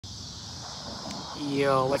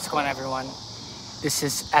Yo, what's going on, everyone? This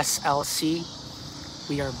is SLC.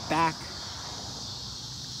 We are back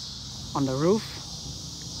on the roof.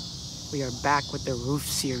 We are back with the roof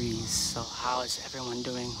series. So how is everyone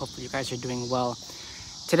doing? Hopefully you guys are doing well.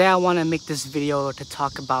 Today I want to make this video to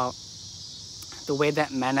talk about the way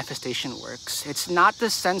that manifestation works. It's not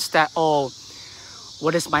the sense that, oh,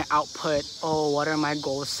 what is my output? Oh, what are my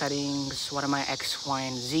goal settings? What are my X, Y,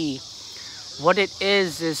 and Z? What it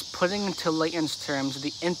is putting into layman's terms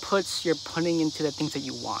the inputs you're putting into the things that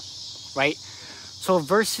you want, right? So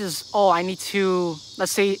versus, oh, I need to,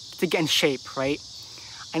 let's say, to get in shape, right?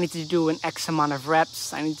 I need to do an X amount of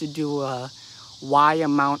reps. I need to do a Y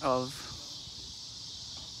amount of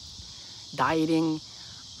dieting.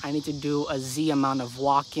 I need to do a Z amount of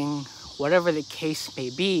walking, whatever the case may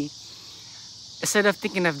be. Instead of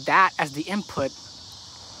thinking of that as the input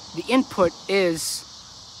is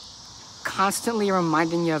constantly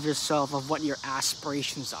reminding you of yourself of what your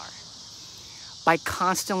aspirations are. By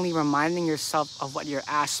constantly reminding yourself of what your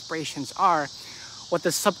aspirations are, what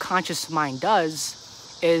the subconscious mind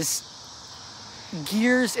does is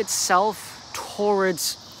gears itself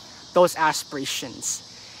towards those aspirations.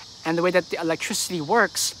 And the way that the electricity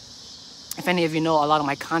works, if any of you know a lot of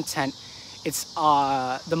my content, it's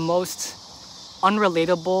the most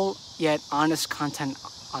unrelatable yet honest content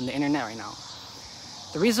on the internet right now.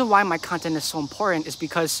 The reason why my content is so important is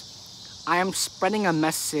because I am spreading a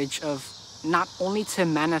message of not only to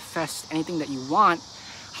manifest anything that you want,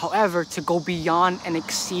 however, to go beyond and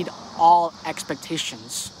exceed all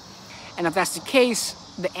expectations. And if that's the case,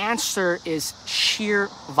 the answer is sheer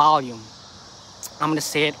volume. I'm going to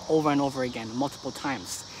say it over and over again, multiple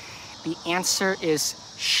times. The answer is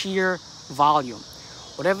sheer volume.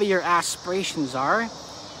 Whatever your aspirations are,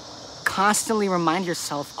 constantly remind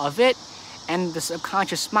yourself of it. And the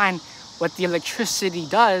subconscious mind, what the electricity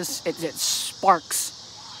does, it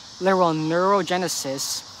sparks literal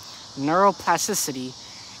neurogenesis, neuroplasticity.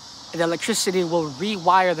 The electricity will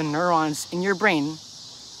rewire the neurons in your brain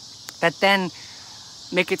that then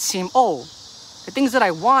make it seem, oh, the things that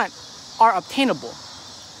I want are obtainable.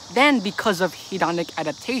 Then because of hedonic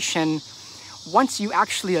adaptation, once you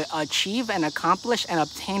actually achieve and accomplish and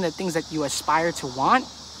obtain the things that you aspire to want,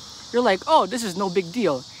 you're like, oh, this is no big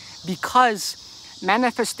deal. Because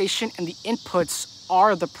manifestation and the inputs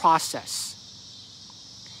are the process.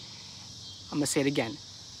 I'm going to say it again.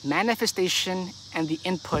 Manifestation and the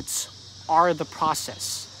inputs are the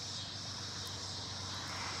process.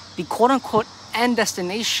 The quote-unquote end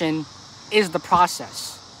destination is the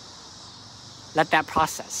process. Let that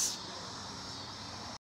process.